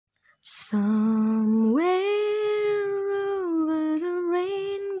Somewhere over the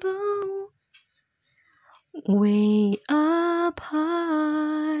rainbow, way up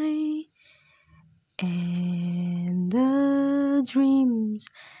high, and the dreams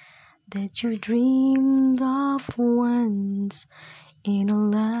that you dreamed of once in a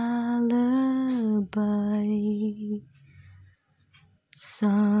lullaby.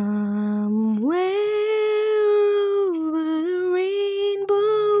 Somewhere over the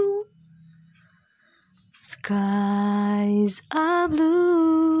rainbow, skies are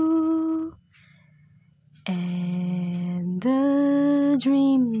blue, and the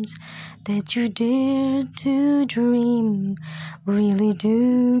dreams that you dare to dream really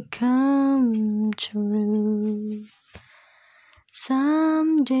do come true.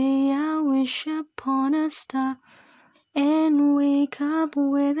 Someday I wish upon a star and wake up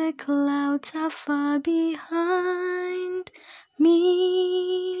where the clouds are far behind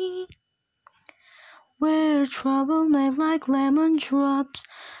me, where trouble made like lemon drops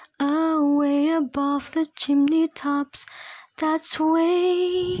away above the chimney tops. That's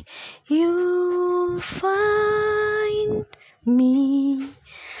where you'll find me,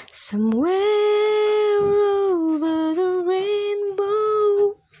 somewhere over the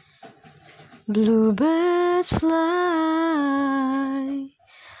rainbow. Bluebirds fly,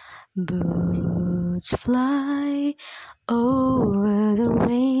 birds fly over the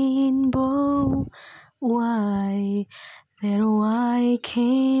rainbow. Why, then why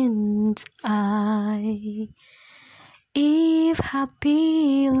can't I? If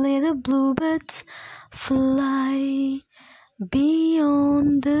happy little bluebirds fly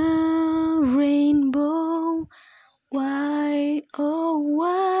beyond the rainbow, why, oh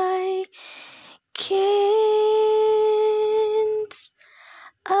why?